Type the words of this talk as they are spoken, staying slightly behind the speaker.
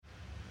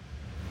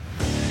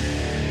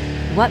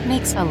What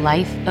makes a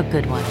life a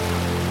good one?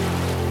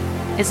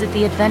 Is it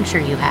the adventure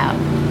you have?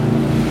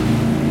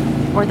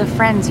 Or the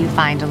friends you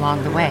find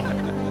along the way?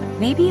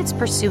 Maybe it's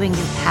pursuing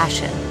your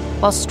passion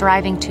while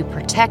striving to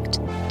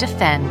protect,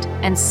 defend,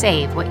 and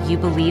save what you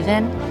believe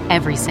in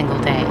every single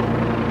day.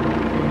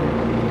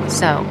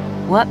 So,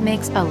 what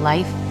makes a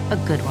life a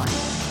good one?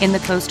 In the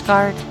Coast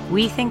Guard,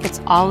 we think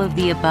it's all of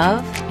the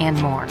above and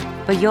more,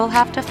 but you'll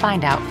have to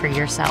find out for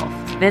yourself.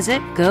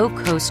 Visit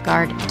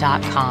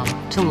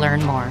gocoastguard.com to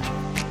learn more.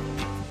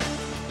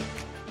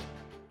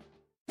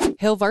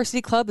 Hill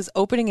Varsity Club is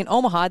opening in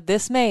Omaha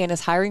this May and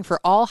is hiring for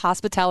all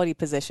hospitality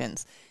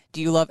positions. Do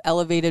you love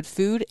elevated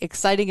food,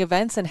 exciting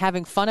events, and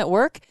having fun at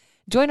work?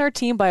 Join our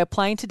team by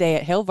applying today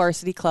at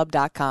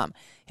hillvarsityclub.com.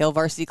 Hill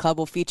Varsity Club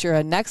will feature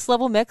a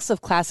next-level mix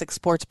of classic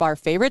sports bar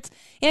favorites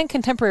and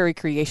contemporary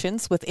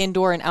creations with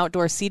indoor and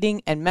outdoor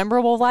seating and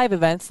memorable live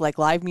events like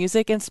live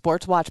music and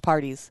sports watch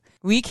parties.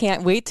 We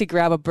can't wait to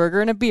grab a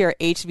burger and a beer at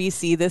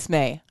HVC this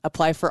May.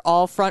 Apply for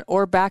all front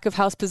or back of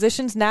house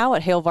positions now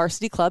at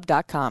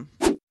hillvarsityclub.com.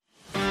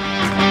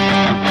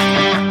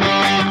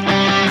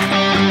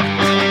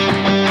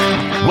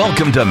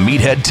 Welcome to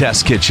Meathead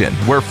Test Kitchen,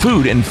 where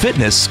food and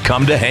fitness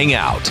come to hang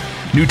out.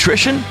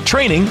 Nutrition,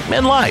 training,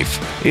 and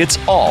life. It's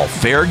all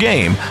fair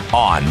game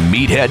on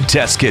Meathead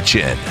Test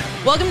Kitchen.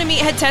 Welcome to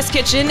Meathead Test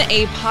Kitchen,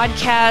 a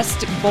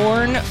podcast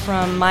born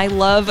from my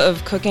love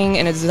of cooking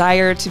and a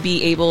desire to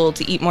be able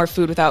to eat more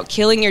food without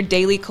killing your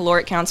daily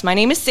caloric counts. My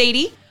name is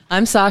Sadie.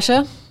 I'm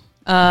Sasha.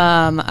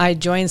 I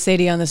joined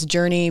Sadie on this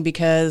journey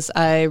because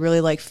I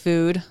really like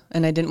food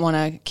and I didn't want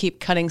to keep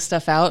cutting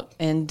stuff out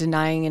and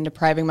denying and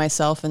depriving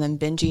myself and then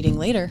binge eating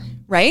later.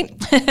 Right?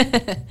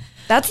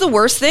 That's the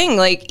worst thing.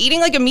 Like, eating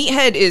like a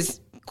meathead is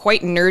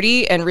quite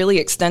nerdy and really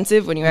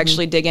extensive when you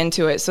actually dig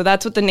into it. So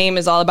that's what the name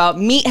is all about.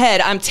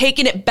 Meathead. I'm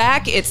taking it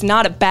back. It's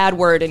not a bad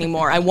word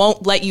anymore. I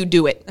won't let you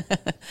do it.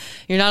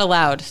 You're not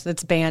allowed.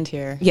 It's banned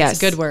here. Yes.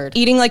 It's a good word.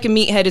 Eating like a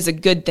meathead is a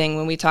good thing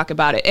when we talk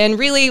about it. And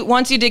really,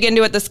 once you dig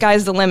into it, the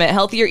sky's the limit.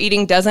 Healthier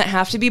eating doesn't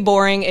have to be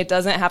boring. It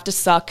doesn't have to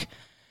suck.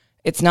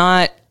 It's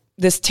not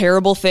this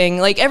terrible thing.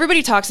 Like,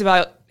 everybody talks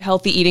about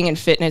healthy eating and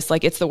fitness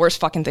like it's the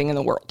worst fucking thing in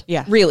the world.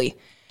 Yeah. Really.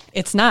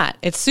 It's not.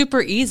 It's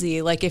super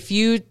easy. Like, if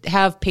you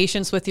have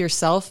patience with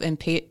yourself and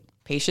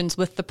patience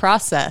with the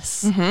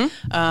process,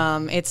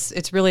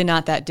 it's really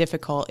not that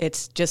difficult.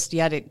 It's just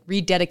you have to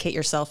rededicate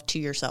yourself to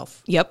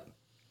yourself. Yep.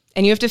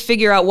 And you have to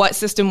figure out what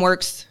system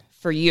works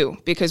for you,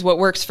 because what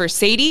works for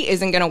Sadie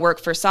isn't going to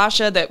work for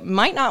Sasha. That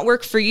might not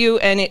work for you,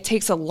 and it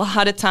takes a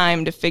lot of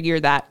time to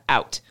figure that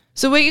out.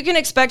 So what you can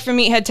expect from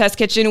Meathead Test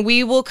Kitchen,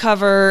 we will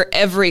cover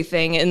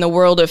everything in the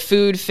world of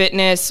food,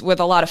 fitness, with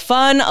a lot of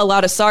fun, a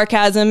lot of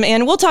sarcasm,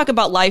 and we'll talk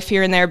about life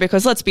here and there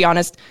because, let's be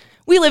honest,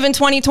 we live in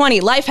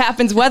 2020. Life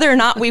happens whether or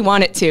not we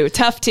want it to.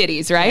 Tough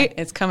titties, right?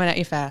 It's coming at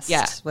you fast.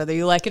 Yeah. Whether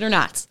you like it or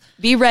not.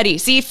 Be ready.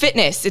 See,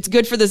 fitness, it's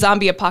good for the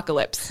zombie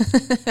apocalypse.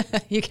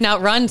 You can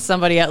outrun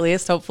somebody at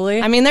least,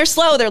 hopefully. I mean, they're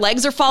slow. Their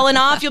legs are falling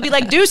off. You'll be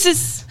like,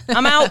 deuces,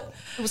 I'm out.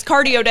 It was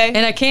cardio day.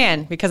 And I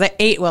can, because I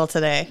ate well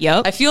today.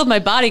 Yep. I fueled my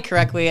body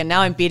correctly, and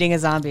now I'm beating a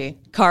zombie.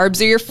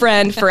 Carbs are your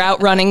friend for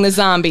outrunning the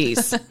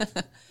zombies.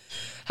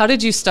 How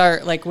did you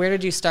start? Like, where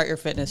did you start your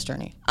fitness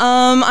journey?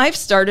 I've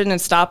started and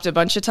stopped a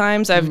bunch of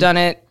times. I've done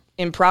it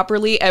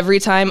improperly every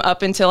time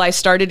up until I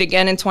started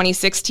again in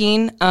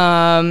 2016.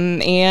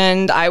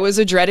 And I was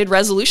a dreaded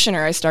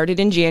resolutioner. I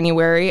started in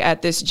January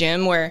at this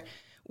gym where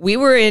we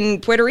were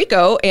in Puerto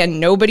Rico and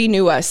nobody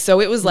knew us.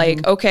 So it was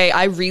like, okay,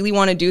 I really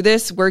want to do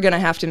this. We're going to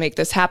have to make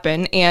this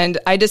happen. And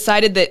I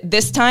decided that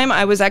this time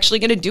I was actually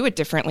going to do it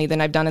differently than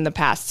I've done in the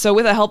past. So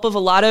with the help of a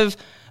lot of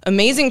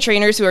amazing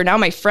trainers who are now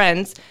my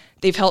friends,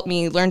 they've helped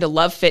me learn to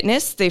love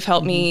fitness. They've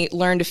helped me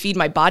learn to feed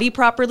my body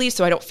properly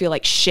so I don't feel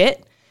like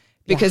shit.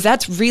 Because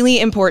that's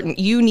really important.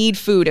 You need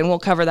food, and we'll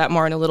cover that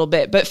more in a little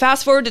bit. But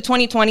fast forward to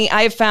 2020,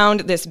 I have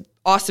found this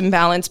awesome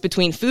balance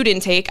between food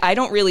intake. I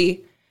don't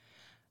really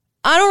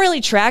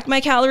track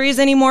my calories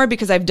anymore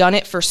because I've done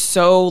it for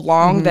so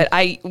long that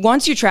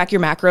once you track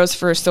your macros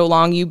for so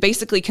long, you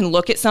basically can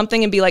look at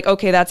something and be like,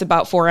 okay, that's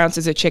about 4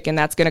 ounces of chicken.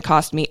 That's going to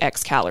cost me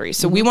X calories.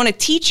 So we want to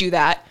teach you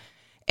that.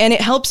 And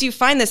it helps you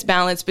find this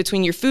balance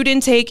between your food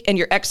intake and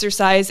your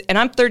exercise. And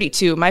I'm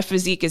 32. My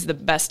physique is the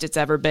best it's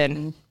ever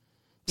been.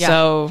 Yeah.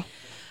 So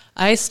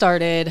I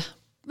started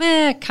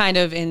kind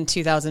of in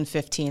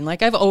 2015.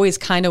 Like, I've always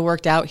kind of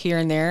worked out here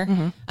and there.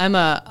 I'm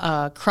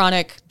a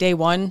chronic day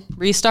one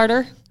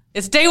restarter.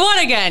 It's day one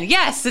again.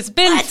 Yes, it's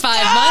been 5 months, but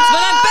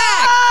I'm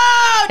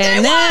back.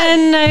 And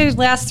then I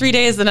last 3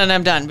 days and then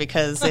I'm done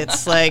because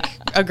it's like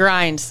a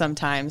grind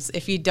sometimes.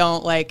 If you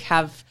don't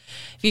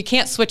if you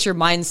can't switch your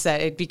mindset,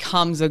 it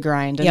becomes a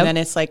grind. And then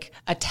it's like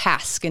a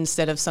task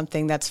instead of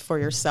something that's for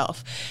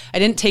yourself. I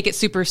didn't take it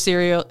super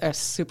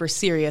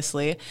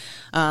seriously.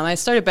 I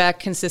started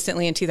back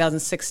consistently in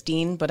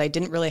 2016, but I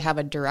didn't really have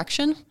a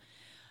direction.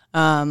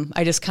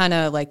 I just kind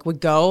of would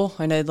go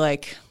and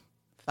I'd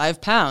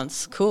 5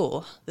 pounds.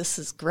 Cool. This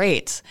is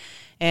great.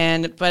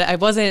 But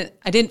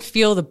I didn't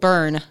feel the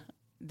burn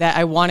that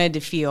I wanted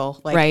to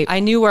feel. I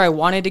knew where I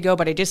wanted to go,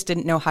 but I just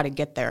didn't know how to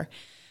get there.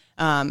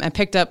 I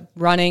picked up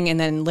running and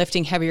then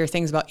lifting heavier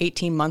things about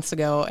 18 months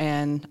ago,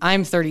 and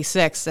I'm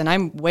 36 and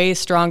I'm way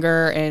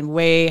stronger and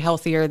way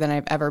healthier than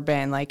I've ever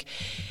been. Like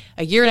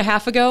a year and a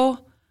half ago,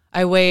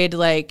 I weighed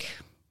like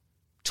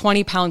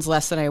 20 pounds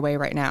less than I weigh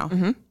right now,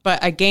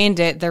 but I gained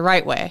it the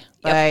right way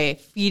by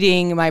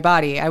feeding my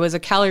body. I was a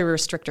calorie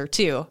restrictor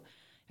too.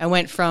 I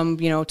went from,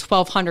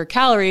 1,200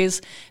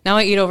 calories. Now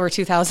I eat over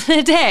 2,000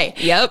 a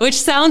day, which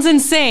sounds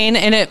insane.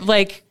 And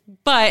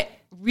but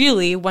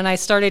really, when I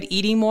started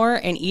eating more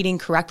and eating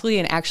correctly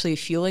and actually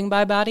fueling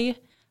my body,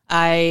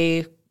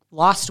 I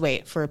lost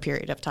weight for a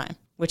period of time,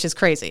 which is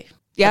crazy.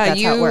 Yeah,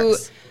 that's how it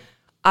works.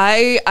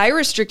 I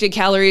restricted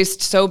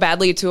calories so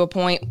badly to a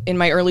point in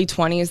my early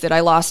 20s that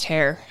I lost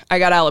hair. I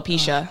got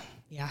alopecia.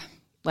 Yeah.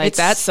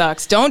 That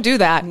sucks. Don't do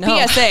that.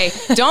 No.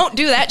 PSA, don't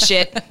do that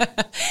shit.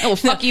 It will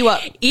fuck you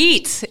up.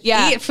 Eat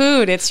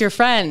food. It's your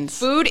friend.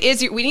 Food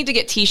is we need to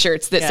get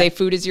t-shirts that say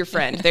food is your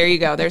friend. There you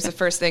go. There's the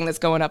first thing that's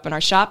going up in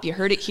our shop. You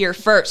heard it here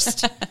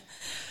first.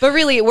 But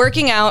really,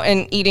 working out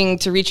and eating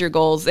to reach your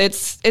goals,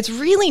 it's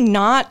really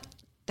not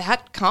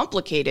that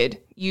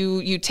complicated.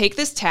 You take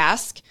this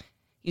task,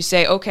 you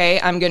say,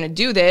 okay, I'm going to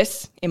do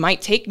this. It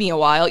might take me a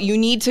while. You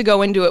need to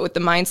go into it with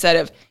the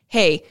mindset of,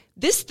 hey,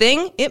 this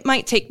thing, it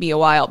might take me a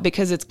while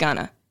because it's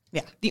gonna.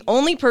 Yeah. The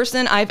only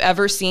person I've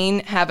ever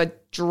seen have a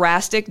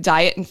drastic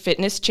diet and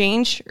fitness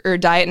change or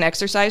diet and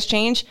exercise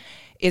change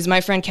is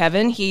my friend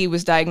Kevin. He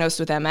was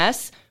diagnosed with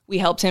MS. We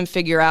helped him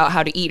figure out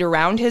how to eat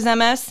around his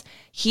MS.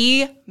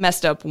 He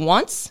messed up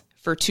once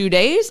for 2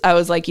 days. I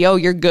was like, yo,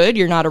 you're good.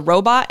 You're not a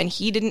robot. And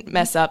he didn't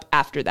mess up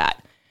after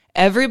that.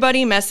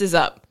 Everybody messes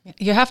up.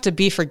 You have to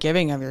be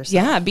forgiving of yourself.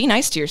 Yeah, be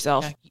nice to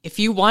yourself. Yeah. If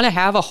you want to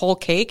have a whole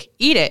cake,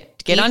 eat it.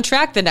 Get on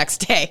track the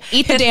next day.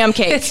 Eat the damn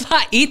cake. It's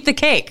fine. Eat the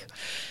cake.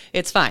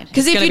 It's fine.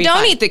 Because if you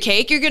don't eat the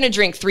cake, you're going to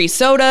drink 3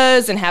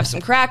 sodas and have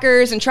some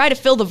crackers and try to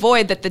fill the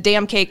void that the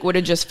damn cake would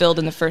have just filled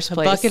in the first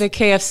place. A bucket of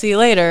KFC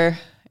later,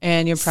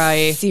 and you'll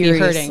probably be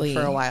hurting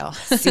for a while.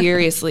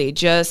 Seriously,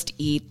 just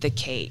eat the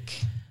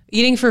cake.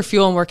 Eating for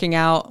fuel and working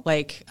out,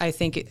 I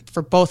think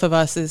for both of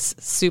us is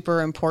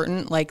super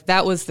important.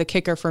 That was the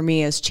kicker for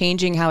me, is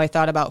changing how I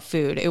thought about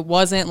food. It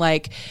wasn't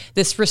like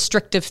this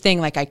restrictive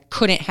thing, I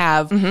couldn't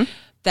have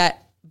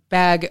that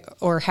bag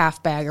or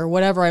half bag or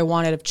whatever I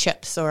wanted of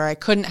chips, or I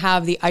couldn't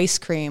have the ice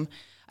cream.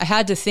 I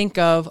had to think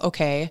of,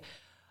 okay,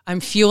 I'm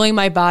fueling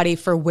my body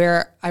for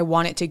where I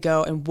want it to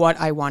go and what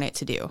I want it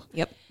to do.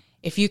 Yep.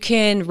 If you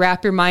can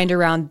wrap your mind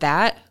around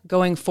that,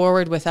 going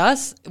forward with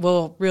us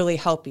will really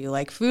help you.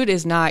 Food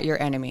is not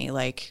your enemy.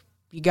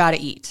 You got to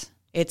eat.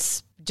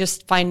 It's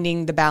just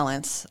finding the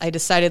balance. I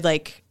decided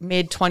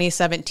mid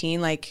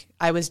 2017,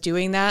 I was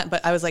doing that,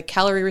 but I was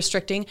calorie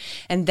restricting.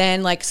 And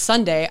then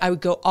Sunday I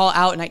would go all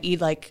out and I'd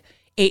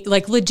eat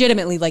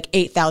legitimately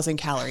 8,000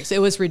 calories.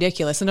 It was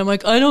ridiculous. And I'm I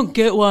don't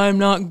get why I'm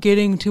not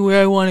getting to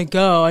where I want to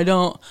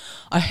go.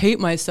 I hate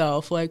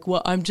myself.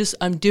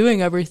 I'm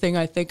doing everything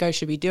I think I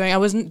should be doing. I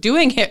wasn't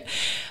doing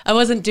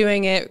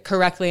it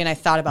correctly. And I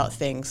thought about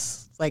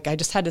things. I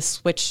just had to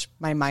switch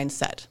my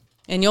mindset.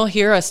 And you'll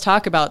hear us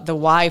talk about the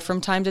why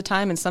from time to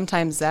time. And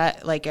sometimes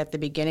that, at the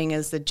beginning,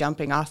 is the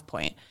jumping off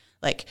point.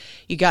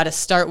 You got to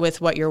start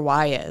with what your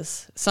why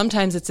is.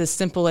 Sometimes it's as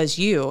simple as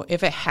you.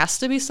 If it has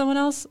to be someone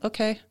else,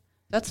 okay,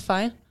 that's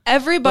fine.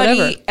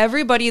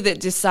 Everybody that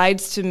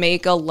decides to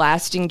make a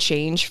lasting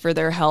change for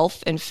their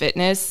health and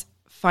fitness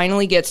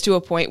finally gets to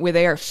a point where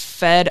they are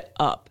fed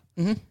up.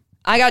 Mm-hmm.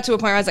 I got to a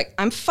point where I was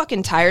I'm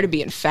fucking tired of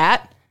being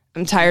fat.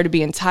 I'm tired of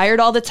being tired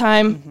all the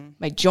time. Mm-hmm.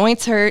 My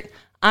joints hurt.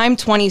 I'm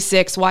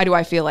 26. Why do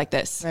I feel like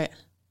this? Right.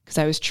 Because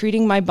I was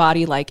treating my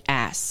body like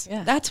ass.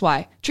 Yeah. That's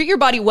why. Treat your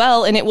body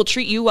well and it will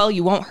treat you well.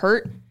 You won't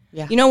hurt.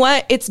 Yeah. You know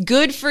what? It's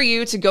good for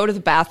you to go to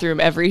the bathroom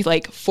every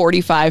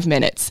 45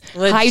 minutes.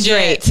 Legit.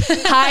 Hydrate.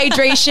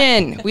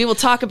 Hydration. We will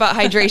talk about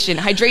hydration.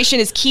 Hydration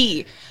is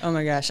key. Oh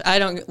my gosh. I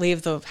don't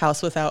leave the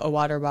house without a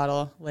water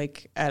bottle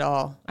at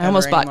all. I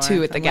almost bought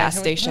 2 at the gas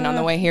station on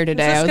the way here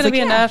today. I was going to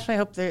be enough. I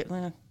hope they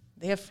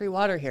have free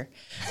water here.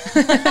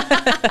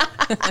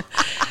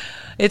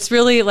 It's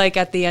really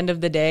at the end of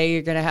the day,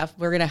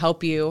 we're going to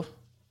help you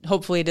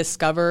hopefully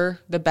discover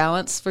the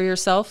balance for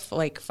yourself,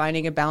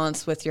 finding a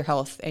balance with your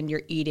health and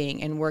your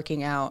eating and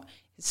working out,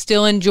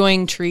 still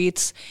enjoying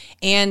treats.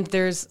 And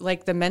there's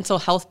the mental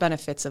health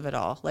benefits of it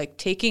all.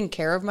 Taking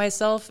care of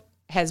myself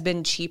has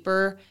been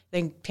cheaper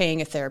than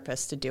paying a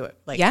therapist to do it,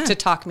 to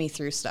talk me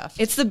through stuff.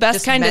 It's the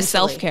best kind of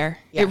self-care.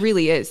 Yeah. It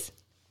really is.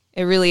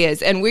 It really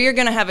is. And we are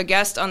going to have a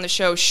guest on the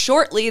show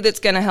shortly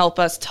that's going to help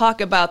us talk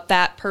about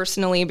that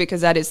personally,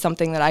 because that is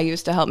something that I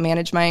use to help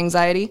manage my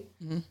anxiety.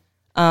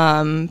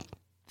 Mm-hmm.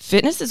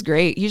 Fitness is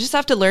great. You just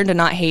have to learn to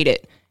not hate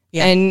it.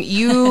 Yeah. And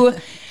you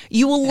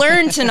will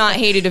learn to not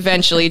hate it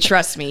eventually.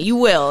 Trust me, you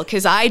will.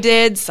 Because I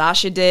did,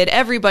 Sasha did.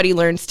 Everybody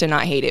learns to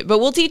not hate it. But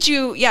we'll teach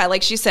you,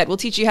 like she said, we'll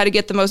teach you how to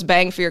get the most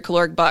bang for your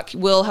caloric buck.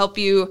 We'll help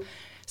you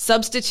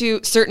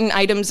substitute certain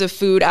items of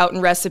food out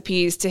in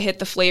recipes to hit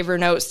the flavor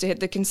notes, to hit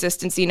the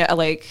consistency.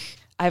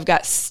 I've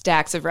got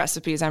stacks of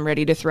recipes I'm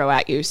ready to throw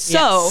at you.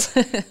 So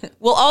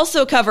we'll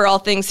also cover all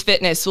things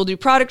fitness. We'll do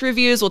product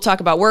reviews. We'll talk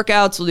about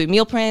workouts. We'll do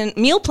meal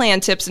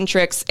plan tips and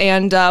tricks.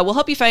 And we'll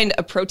help you find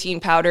a protein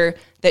powder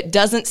that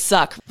doesn't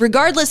suck,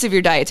 regardless of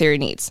your dietary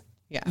needs.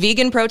 Yeah.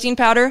 Vegan protein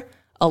powder,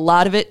 a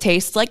lot of it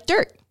tastes like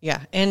dirt.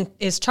 Yeah, and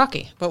is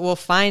chalky, but we'll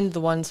find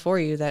the ones for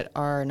you that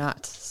are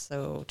not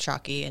so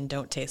chalky and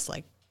don't taste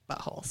like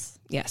buttholes.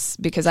 Yes,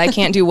 because I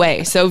can't do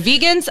whey. So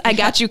vegans, I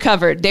got you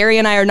covered. Dairy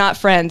and I are not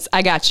friends.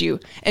 I got you.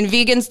 And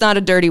vegan's not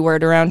a dirty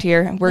word around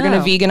here. We're going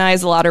to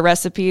veganize a lot of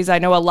recipes. I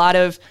know a lot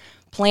of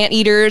plant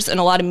eaters and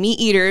a lot of meat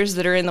eaters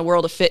that are in the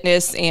world of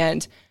fitness,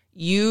 and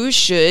you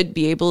should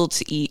be able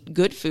to eat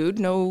good food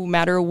no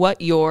matter what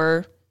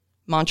your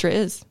mantra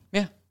is.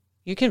 Yeah.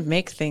 You can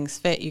make things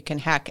fit. You can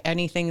hack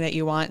anything that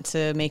you want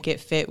to make it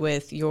fit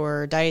with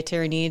your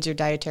dietary needs, your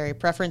dietary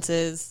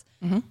preferences,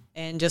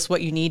 and just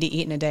what you need to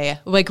eat in a day.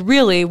 Like,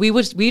 really, we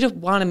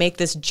want to make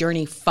this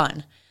journey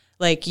fun.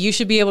 Like, you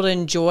should be able to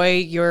enjoy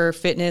your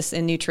fitness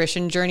and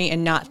nutrition journey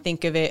and not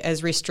think of it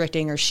as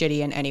restricting or shitty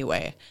in any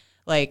way.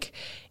 Like,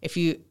 if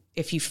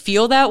you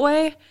feel that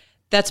way,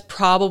 that's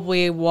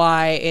probably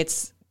why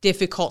it's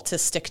difficult to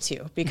stick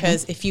to,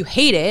 because if you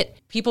hate it,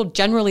 people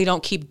generally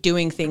don't keep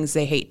doing things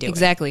they hate doing.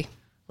 Exactly.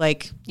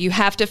 Like, you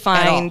have to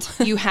find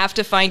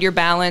your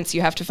balance,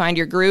 you have to find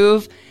your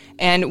groove,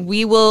 and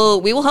we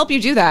will help you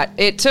do that.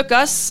 It took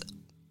us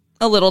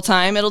a little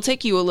time, it'll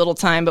take you a little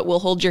time, but we'll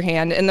hold your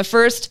hand. In the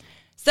first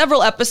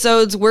several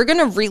episodes, we're going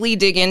to really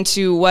dig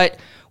into what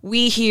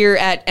we here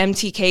at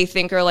MTK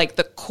think are like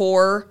the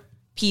core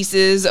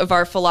pieces of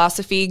our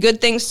philosophy,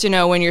 good things to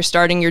know when you're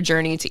starting your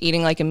journey to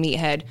eating like a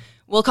meathead.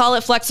 We'll call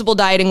it Flexible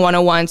Dieting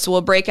 101. So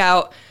we'll break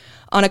out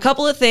on a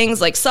couple of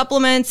things like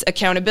supplements,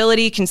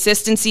 accountability,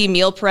 consistency,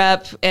 meal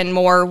prep, and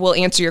more. We'll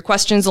answer your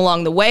questions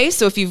along the way.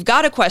 So if you've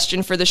got a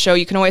question for the show,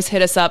 you can always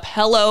hit us up,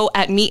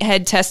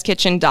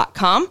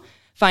 hello@meatheadtestkitchen.com.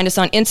 Find us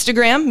on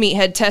Instagram,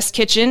 Meathead Test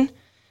Kitchen,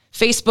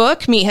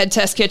 Facebook, Meathead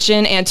Test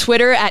Kitchen, and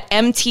Twitter at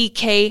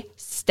MTK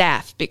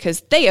Staff,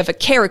 because they have a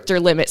character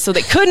limit, so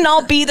they couldn't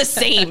all be the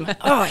same.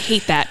 Oh, I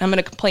hate that. I'm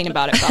going to complain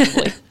about it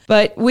probably.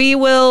 But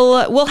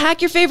we'll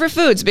hack your favorite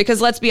foods, because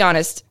let's be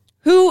honest,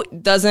 who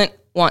doesn't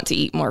want to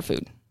eat more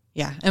food?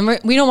 yeah. And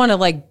we don't want to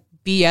like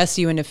BS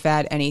you into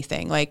fad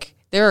anything. Like,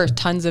 there are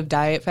tons of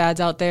diet fads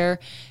out there,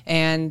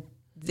 and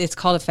it's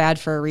called a fad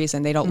for a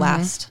reason. They don't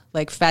last.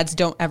 Like, fads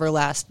don't ever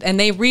last, and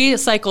they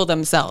recycle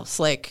themselves.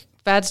 Like,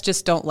 fads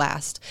just don't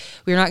last.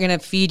 We're not going to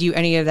feed you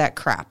any of that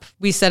crap.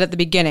 We said at the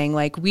beginning,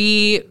 like,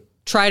 we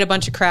tried a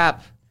bunch of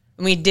crap,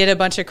 and we did a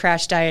bunch of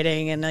crash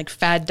dieting and like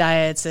fad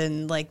diets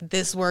and like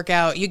this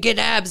workout, you get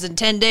abs in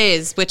 10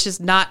 days, which is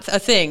not a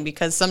thing,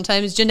 because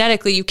sometimes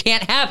genetically you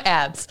can't have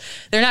abs.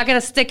 They're not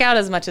going to stick out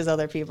as much as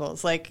other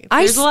people's. Like,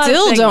 I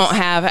still don't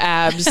have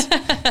abs.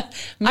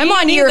 I'm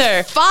on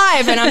year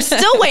 5 and I'm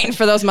still waiting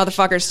for those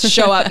motherfuckers to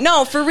show up.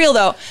 No, for real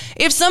though.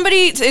 If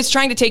somebody is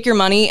trying to take your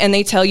money and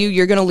they tell you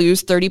you're going to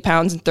lose 30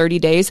 pounds in 30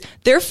 days,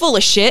 they're full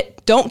of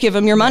shit. Don't give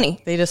them your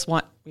money. They just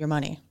want your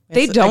money.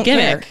 They don't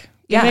care.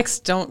 Gimmicks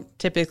don't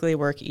typically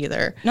work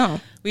either.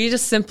 No. We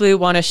just simply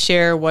want to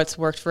share what's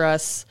worked for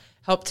us,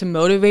 help to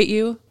motivate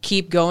you,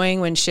 keep going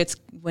when shit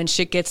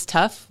gets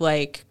tough,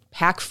 like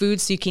hack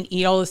food so you can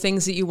eat all the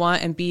things that you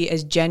want and be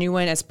as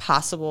genuine as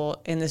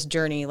possible in this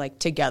journey, like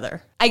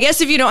together. I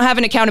guess if you don't have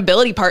an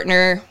accountability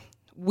partner,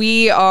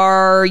 we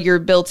are your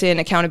built-in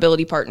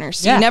accountability partners.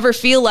 So you never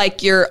feel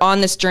like you're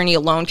on this journey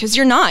alone, because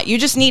you're not. You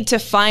just need to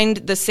find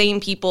the same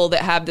people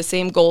that have the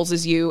same goals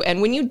as you. And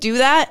when you do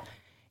that,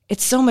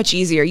 it's so much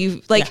easier.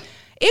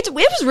 It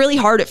was really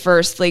hard at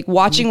first, like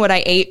watching what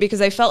I ate, because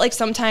I felt like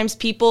sometimes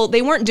people,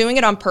 they weren't doing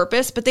it on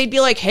purpose, but they'd be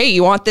like, hey,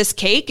 you want this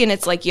cake? And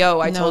it's like, yo,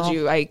 I told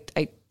you I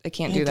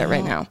can't do that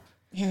right now.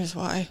 Here's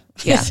why.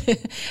 Yeah.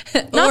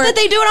 Not that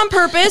they do it on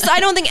purpose. I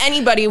don't think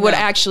anybody would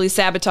actually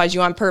sabotage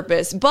you on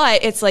purpose,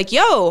 but it's like,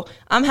 yo,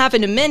 I'm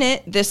having a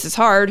minute. This is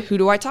hard. Who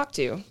do I talk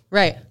to?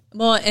 Right.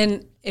 Well,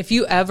 and if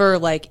you ever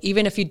like,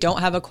 even if you don't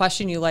have a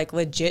question, you like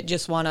legit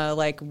just want to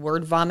like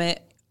word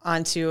vomit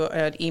onto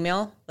an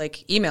email,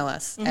 like email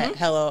us at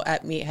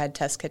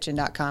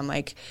hello@meatheadtestkitchen.com.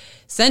 Like,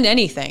 send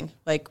anything.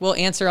 Like, we'll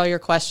answer all your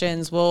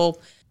questions. We'll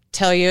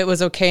tell you it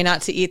was okay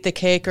not to eat the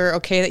cake, or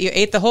okay that you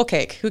ate the whole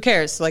cake. Who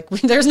cares? Like,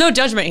 there's no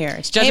judgment here.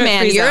 It's judgment free.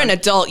 Hey man, you're an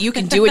adult. You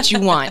can do what you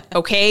want.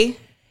 Okay.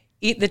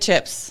 Eat the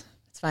chips.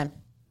 It's fine.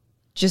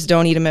 Just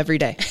don't eat them every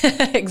day.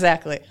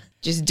 Exactly.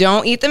 Just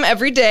don't eat them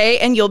every day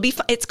and you'll be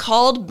fine. It's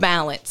called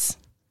balance.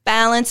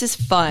 Balance is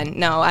fun.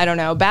 No, I don't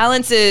know.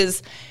 Balance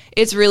is,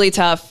 it's really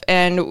tough,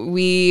 and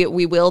we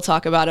will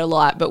talk about it a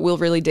lot, but we'll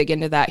really dig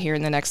into that here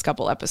in the next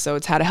couple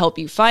episodes, how to help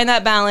you find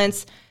that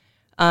balance,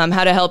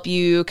 how to help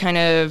you kind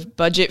of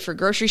budget for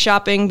grocery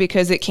shopping,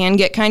 because it can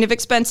get kind of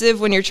expensive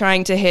when you're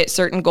trying to hit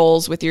certain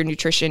goals with your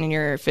nutrition and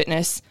your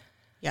fitness.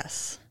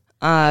 Yes.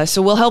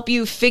 So we'll help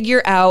you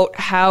figure out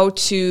how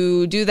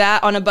to do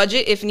that on a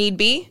budget if need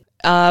be.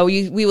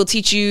 We will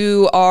teach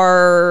you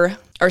our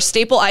our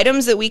staple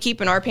items that we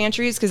keep in our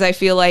pantries, because I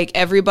feel like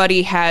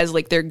everybody has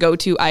like their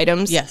go-to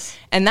items. Yes.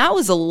 And that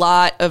was a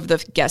lot of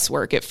the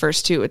guesswork at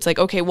first too. It's like,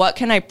 okay, what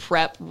can I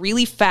prep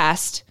really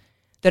fast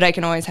that I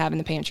can always have in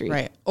the pantry?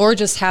 Right. Or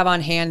just have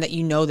on hand that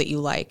you know that you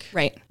like.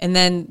 Right. And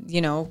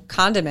then,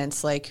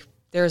 condiments, like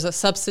there's a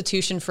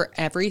substitution for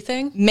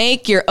everything.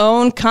 Make your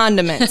own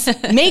condiments.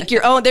 Make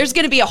your own. There's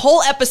going to be a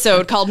whole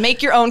episode called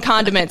Make Your Own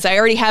Condiments. I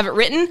already have it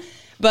written.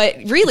 But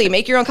really,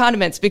 make your own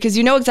condiments because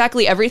you know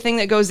exactly everything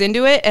that goes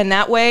into it. And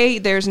that way,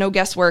 there's no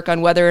guesswork on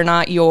whether or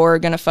not you're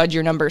going to fudge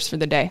your numbers for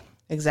the day.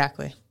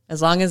 Exactly.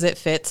 As long as it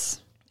fits,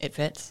 it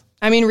fits.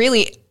 I mean,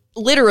 really,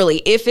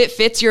 literally, if it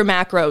fits your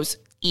macros,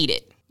 eat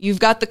it. You've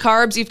got the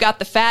carbs, you've got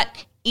the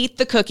fat, eat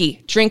the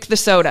cookie, drink the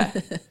soda.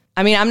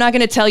 I mean, I'm not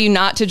going to tell you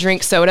not to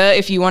drink soda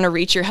if you want to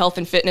reach your health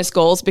and fitness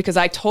goals because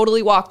I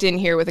totally walked in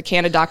here with a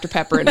can of Dr.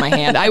 Pepper in my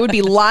hand. I would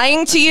be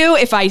lying to you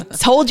if I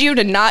told you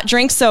to not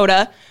drink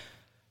soda.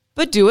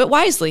 But do it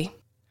wisely.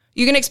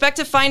 You can expect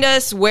to find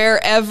us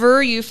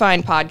wherever you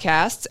find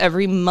podcasts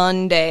every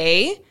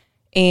Monday.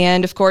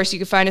 And of course, you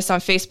can find us on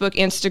Facebook,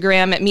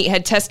 Instagram at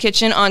Meathead Test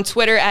Kitchen, on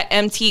Twitter at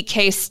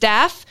MTK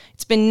Staff.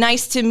 It's been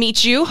nice to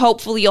meet you.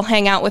 Hopefully you'll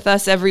hang out with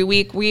us every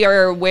week. We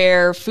are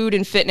where food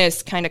and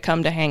fitness kind of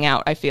come to hang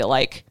out, I feel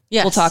like.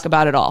 Yes. We'll talk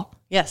about it all.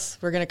 Yes,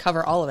 we're going to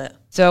cover all of it.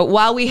 So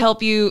while we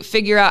help you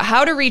figure out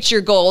how to reach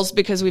your goals,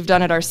 because we've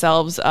done it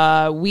ourselves,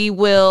 we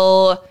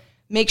will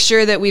make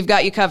sure that we've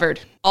got you covered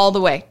all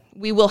the way.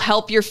 We will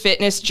help your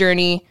fitness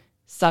journey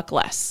suck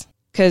less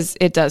because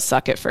it does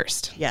suck at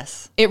first.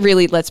 Yes. It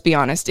really, let's be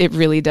honest, it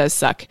really does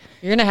suck.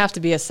 You're going to have to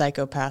be a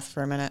psychopath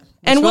for a minute.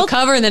 And we'll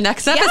cover in the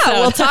next episode.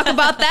 Yeah, we'll talk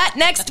about that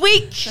next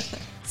week.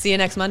 See you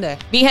next Monday.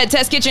 Meathead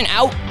Test Kitchen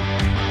out.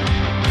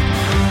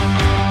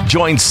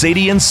 Join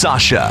Sadie and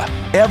Sasha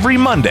every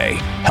Monday,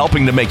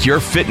 helping to make your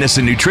fitness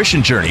and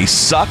nutrition journey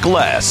suck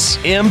less.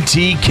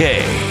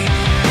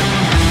 MTK.